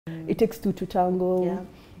It takes two to tango.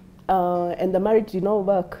 Yeah. And the marriage did not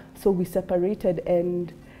work, so we separated,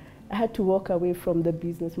 and I had to walk away from the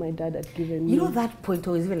business my dad had given me. You know, that point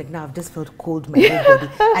I was even like, now I've just felt cold my whole body.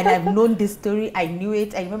 And I've known this story, I knew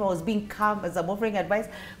it. I remember I was being calm as I'm offering advice,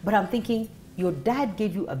 but I'm thinking, your dad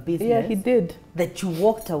gave you a business. Yeah, he did. That you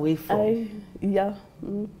walked away from. Yeah.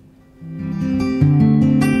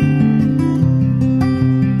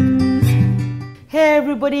 Hey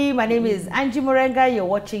everybody, my name is Angie Murenga. You're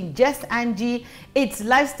watching Just Angie. It's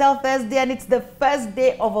Lifestyle Thursday and it's the first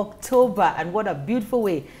day of October. And what a beautiful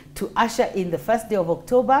way to usher in the first day of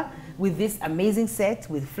October with this amazing set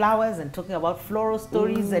with flowers and talking about floral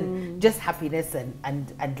stories and just happiness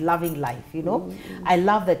and loving life, you know. I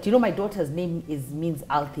love that. You know, my daughter's name means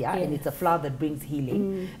Althea, and it's a flower that brings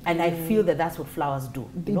healing. And I feel that that's what flowers do.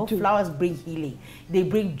 You know, flowers bring healing. They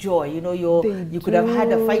bring joy. You know, you could have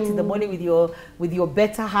had a fight in the morning with your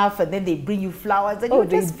better half, and then they bring you flowers, and you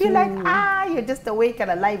just feel like, you're just awake and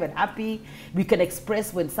alive and happy. We can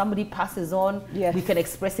express when somebody passes on. Yes. We can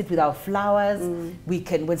express it with our flowers. We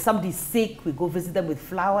can, when somebody's sick, we go visit them with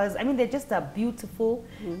flowers. I mean, they're just a beautiful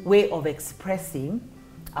way of expressing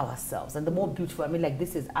ourselves. And the more beautiful, I mean, like,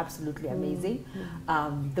 this is absolutely amazing.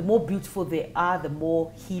 The more beautiful they are, the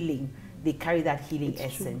more healing. They carry that healing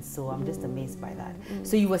essence. So I'm just amazed by that.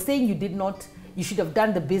 So you were saying you should have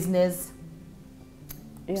done the business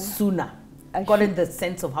sooner. Gotten the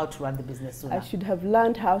sense of how to run the business sooner. I should have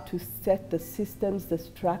learned how to set the systems, the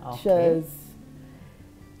structures.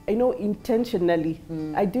 I know, intentionally.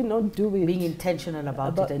 I did not do it. Being intentional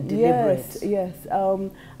about it and deliberate. Yes.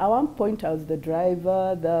 At one point, I was the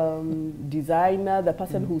driver, the designer, the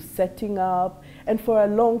person who's setting up. And for a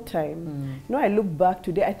long time, you know, I look back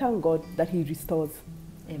today, I thank God that He restores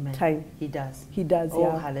time. He does. He does, Oh,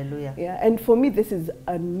 hallelujah. Yeah, and for me, this is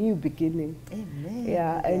a new beginning. Amen.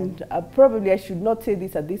 Yeah, and probably I should not say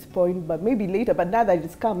this at this point, but maybe later. But now that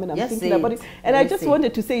it's come and I'm thinking about it. And I just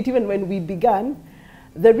wanted to say it even when we began.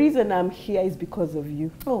 The reason I'm here is because of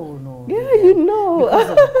you. Oh, no. Yeah, you know. Because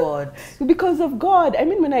of God. Because of God. I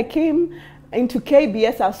mean, when I came into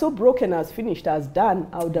KBS, I was so broken, I was finished, I was done.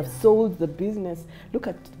 I would have sold the business. Look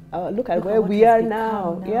at where we are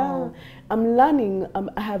now. Yeah, I'm learning.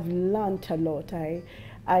 I have learned a lot.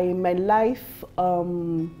 My life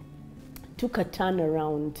took a turn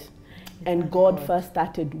around, and God first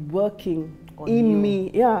started working in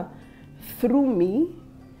me, through me.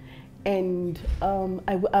 And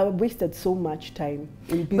I wasted so much time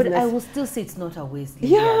in business. But I will still say it's not a waste.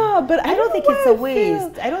 Lilian. Yeah, but I don't think it's a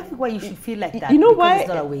waste. I don't think why you should feel like that. You know why? It's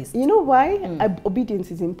not a waste. You know why? Obedience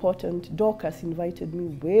is important. Dorcas invited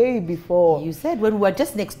me way before. You said when we were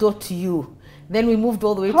just next door to you. Then we moved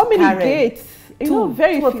all the way to Karen. How many gates? Two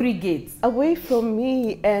or three gates away from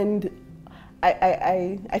me, and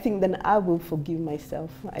I think then I will forgive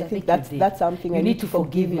myself. I think that's something I need to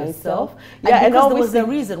forgive myself. Yeah, and because there was a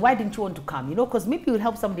reason. Why didn't you want to come? You know, because maybe it would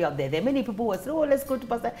help somebody out there. There are many people who are saying, oh, let's go to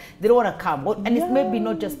Pastor. They don't want to come. And it's maybe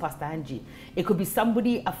not just Pastor Angie. It could be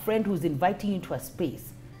somebody, a friend who's inviting you into a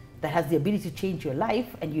space that has the ability to change your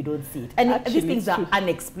life and you don't see it. And these things are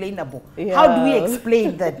unexplainable. Yeah. How do we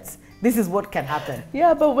explain that this is what can happen?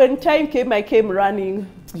 Yeah, but when time came, I came running.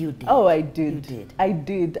 You did. Oh, I did. You did. I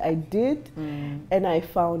did. And I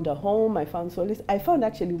found a home. I found solace. I found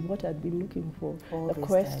actually what I'd been looking for. The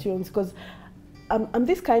questions. Because I'm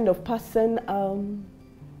this kind of person.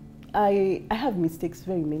 I have mistakes,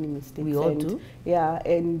 very many mistakes. We all do. Yeah,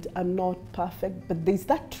 and I'm not perfect, but there's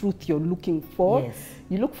that truth you're looking for. Yes.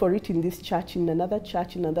 You look for it in this church, in another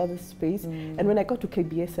church, in another space. And when I got to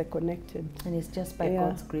KBS, I connected. And it's just by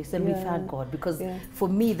God's grace. And we thank God, because for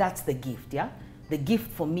me, that's the gift, The gift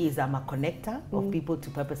for me is I'm a connector of people to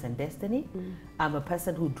purpose and destiny. I'm a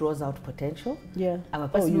person who draws out potential. Yeah. I'm a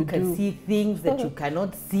person who can see things that you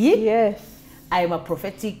cannot see. Yes. I am a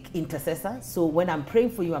prophetic intercessor. So when I'm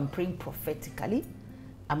praying for you, I'm praying prophetically.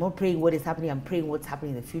 I'm not praying what is happening, I'm praying what's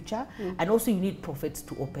happening in the future. And also you need prophets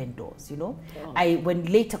to open doors, you know. When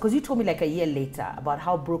later, because you told me like a year later about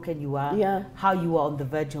how broken you are, how you were on the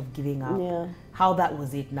verge of giving up, how that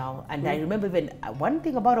was it now. And I remember even one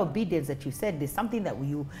thing about obedience that you said, there's something that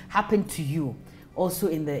happened to you also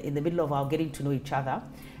in the middle of our getting to know each other.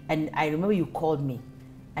 And I remember you called me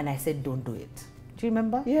and I said, don't do it. Do you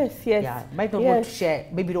remember? Yes, yes. Yeah, might not want to share,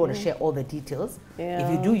 maybe you don't want to share all the details.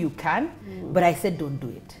 If you do, you can. But I said, don't do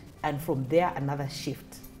it. And from there, another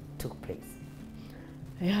shift took place.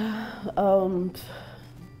 Yeah.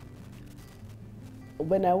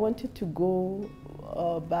 When I wanted to go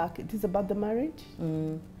back, it is about the marriage.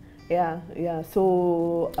 Yeah.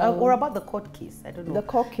 So or about the court case, I don't know. The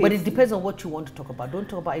court case, but it depends on what you want to talk about. Don't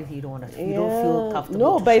talk about anything you don't want to. You don't feel comfortable.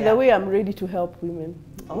 No, to by share. the way, I'm ready to help women.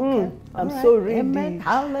 Okay. I'm so ready. Amen.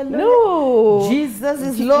 Hallelujah. No. Jesus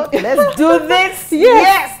is Lord. Let's do this.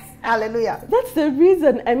 Yes. Hallelujah. That's the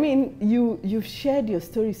reason. I mean, you've shared your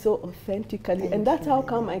story so authentically, and that's how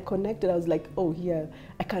come I connected. I was like, oh yeah,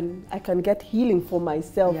 I can get healing for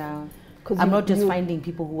myself. Yeah. I'm not just finding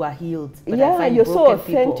people who are healed, but yeah, I find you're so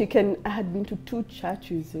authentic. people. And I had been to 2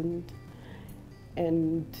 churches,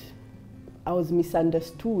 and I was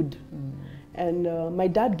misunderstood. And my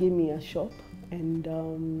dad gave me a shop,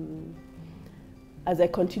 and as I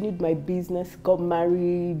continued my business, got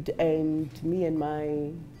married, and me and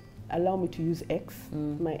my, allow me to use ex,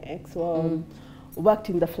 my ex, worked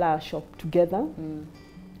in the flower shop together.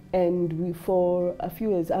 And we, for a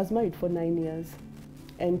few years, I was married for 9 years.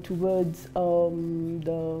 And towards how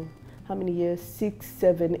many years? 6,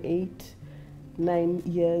 7, 8, 9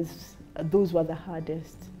 years, those were the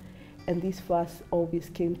hardest. And these first always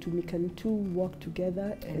came to me, can 2 work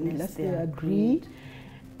together? And unless they agreed.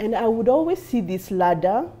 And I would always see this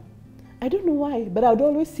ladder. I don't know why, but I would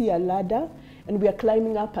always see a ladder, and we are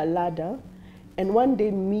climbing up a ladder. And one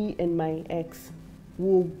day, me and my ex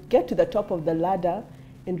will get to the top of the ladder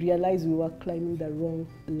and realize we were climbing the wrong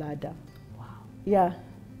ladder. Wow. Yeah.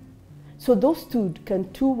 So those 2,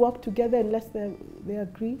 can 2 work together unless they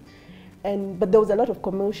agree? But there was a lot of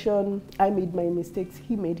commotion. I made my mistakes.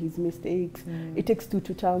 He made his mistakes. It takes 2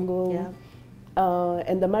 to tango. Yeah.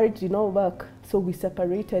 And the marriage did not work. So we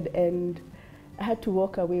separated, and I had to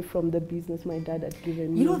walk away from the business my dad had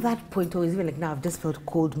given me. You know, that point, I was even like, now I've just felt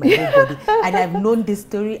cold my whole body. And I've known this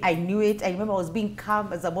story. I knew it. I remember I was being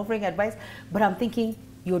calm as I'm offering advice. But I'm thinking,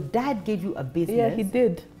 your dad gave you a business. Yeah, he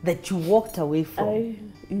did. That you walked away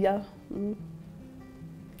from. Yeah.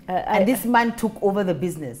 And this man took over the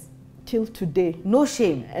business. Till today. No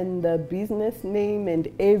shame. And the business name and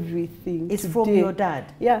everything. It's from your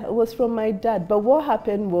dad? Yeah, it was from my dad. But what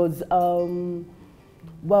happened was,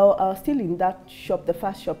 still in that shop, the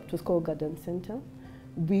first shop, it was called Garden Center.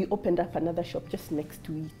 We opened up another shop just next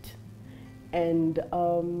to it. And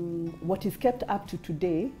what is kept up to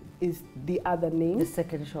today is the other name. The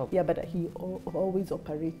second shop. Yeah, but he always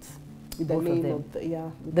operates with the name of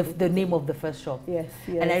the name of the first shop. Yes,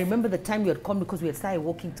 yes. And I remember the time you had come, because we had started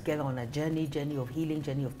working together on a journey of healing,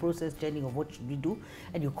 journey of process, journey of what should we do.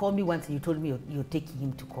 And you called me once and you told me you're taking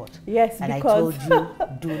him to court. Yes, and I told you,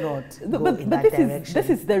 do not go in that direction. This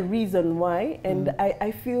is the reason why, and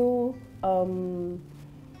I feel,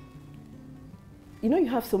 you know, you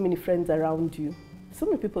have so many friends around you. So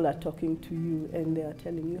many people are talking to you and they are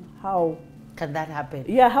telling you, how can that happen?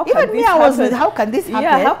 Yeah, how can Even this me, happen? I was with, how can this happen?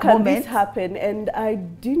 Yeah, how can this happen? And I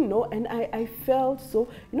didn't know, and I felt so,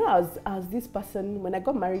 you know, as this person, when I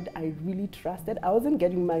got married, I really trusted. I wasn't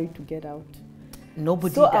getting married to get out.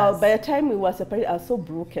 Nobody so, does. By the time we were separated, I was so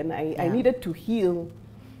broken. I needed to heal.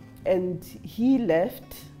 And he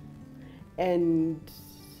left, and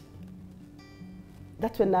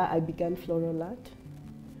that's when I began Floral Art.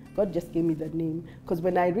 God just gave me the name. Because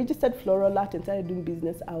when I registered Floral Art and started doing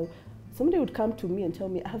business, somebody would come to me and tell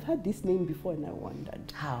me, I've had this name before, and I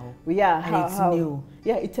wondered. How? Yeah, and it's new.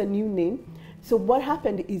 Yeah, it's a new name. So what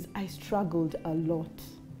happened is I struggled a lot.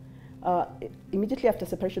 Immediately after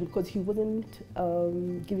separation, because he wasn't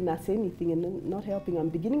giving us anything and not helping. I'm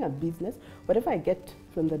beginning a business. Whatever I get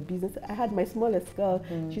from the business, I had my smallest girl.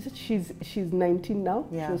 She said she's 19 now.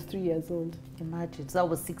 Yeah. She was 3 years old. Imagine, so that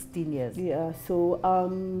was 16 years. Yeah, so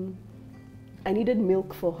I needed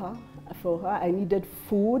milk for her. I needed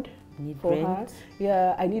food for her.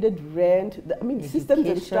 Yeah, I needed rent. I mean, systems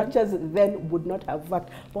and structures then would not have worked.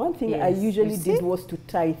 One thing I usually did was to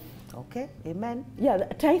tithe. Okay, amen. Yeah,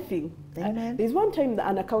 tithing. Amen. There's one time that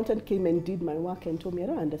an accountant came and did my work and told me, I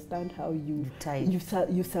don't understand how you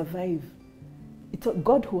survive. It's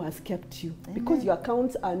God who has kept you. Amen. Because your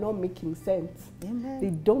accounts are not making sense. Amen.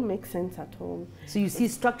 They don't make sense at all. So you see,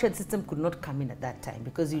 structured system could not come in at that time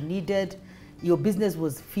because you needed, your business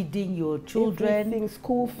was feeding your children. Everything,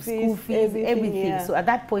 school fees, everything. Yeah. So at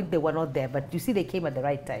that point, they were not there. But you see, they came at the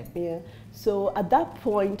right time. Yeah. So at that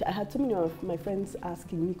point, I had so many of my friends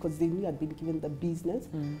asking me, because they knew I'd been given the business,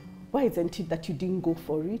 why isn't it that you didn't go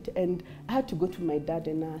for it? And I had to go to my dad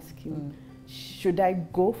and ask him, should I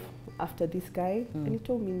go after this guy? And he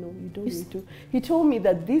told me, no, you don't need to. He told me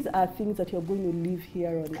that these are things that you're going to live here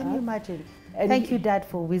on earth. Can you imagine? And thank you, Dad,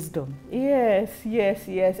 for wisdom. Yes, yes,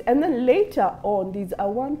 yes. And then later on,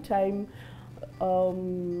 one time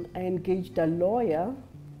I engaged a lawyer.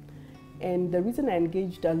 And the reason I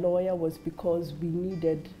engaged a lawyer was because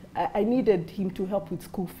I needed him to help with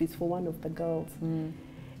school fees for one of the girls.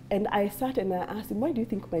 And I sat and I asked him, why do you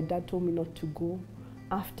think my dad told me not to go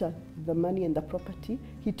after the money and the property,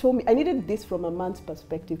 he told me, I needed this from a man's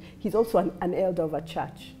perspective. He's also an elder of a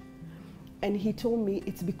church. And he told me,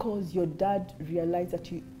 it's because your dad realized that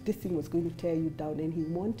this thing was going to tear you down, and he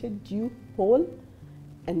wanted you whole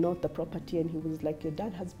and not the property. And he was like, your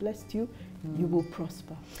dad has blessed you, you will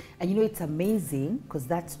prosper. And you know, it's amazing, because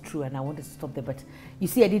that's true, and I wanted to stop there, but you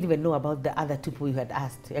see, I didn't even know about the other two people you had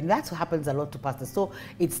asked. And that's what happens a lot to pastors. So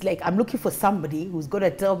it's like, I'm looking for somebody who's going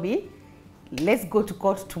to tell me, let's go to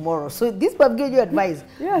court tomorrow. So this will give you advice.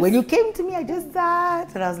 Yes. When you came to me, I just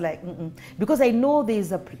sat and I was like, because I know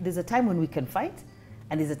there's a time when we can fight,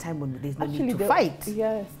 and there's a time when there's no need to fight.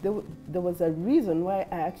 Yes, there was a reason why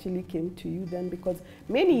I actually came to you then, because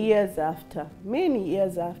many years after,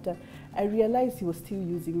 I realized he was still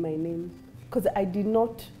using my name, because I did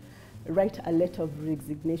not write a letter of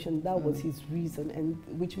resignation. That was his reason, and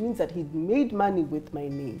which means that he made money with my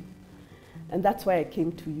name. And that's why I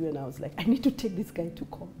came to you, and I was like, I need to take this guy to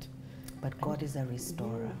court. But God is a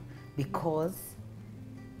restorer, because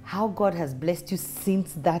how God has blessed you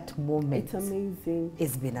since that moment. It's amazing.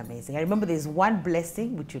 It's been amazing. I remember there's one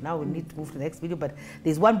blessing, which you now will need to move to the next video, but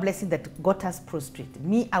there's one blessing that got us prostrate.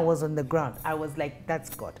 Me, I was on the ground. I was like, that's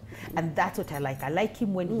God. And that's what I like. I like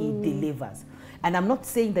him when he delivers. And I'm not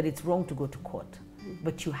saying that it's wrong to go to court,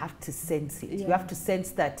 but you have to sense it. Yeah. You have to sense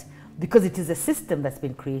that, because it is a system that's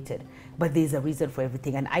been created, but there's a reason for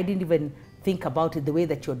everything. And I didn't even think about it the way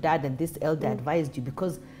that your dad and this elder advised you,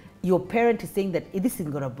 because your parent is saying that this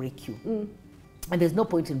isn't going to break you. And there's no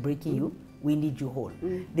point in breaking you. We need you whole.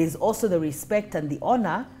 There's also the respect and the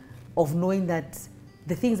honor of knowing that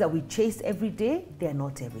the things that we chase every day, they're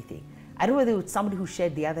not everything. I don't know whether it was somebody who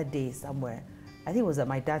shared the other day somewhere. I think it was at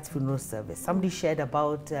my dad's funeral service. Somebody shared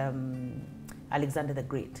about Alexander the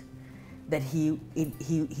Great. That he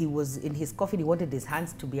was in his coffin, he wanted his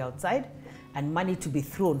hands to be outside and money to be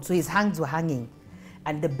thrown. So his hands were hanging.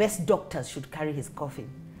 And the best doctors should carry his coffin.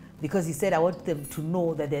 Because he said, I want them to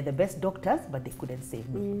know that they're the best doctors, but they couldn't save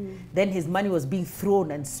me. Then his money was being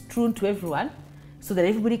thrown and strewn to everyone, so that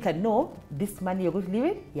everybody can know, this money you're going to leave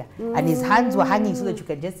it? Yeah. And his hands were hanging so that you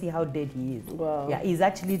can just see how dead he is. Wow. Yeah, he's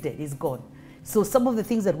actually dead, he's gone. So some of the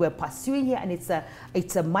things that we're pursuing here, and it's a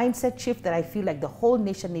mindset shift that I feel like the whole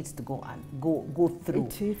nation needs to go through.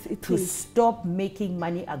 It to is. Stop making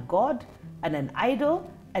money a god and an idol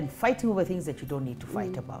and fighting over things that you don't need to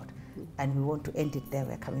fight about. And we want to end it there.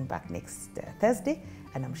 We're coming back next Thursday,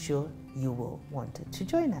 and I'm sure you will want to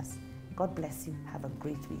join us. God bless you. Have a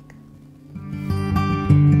great week.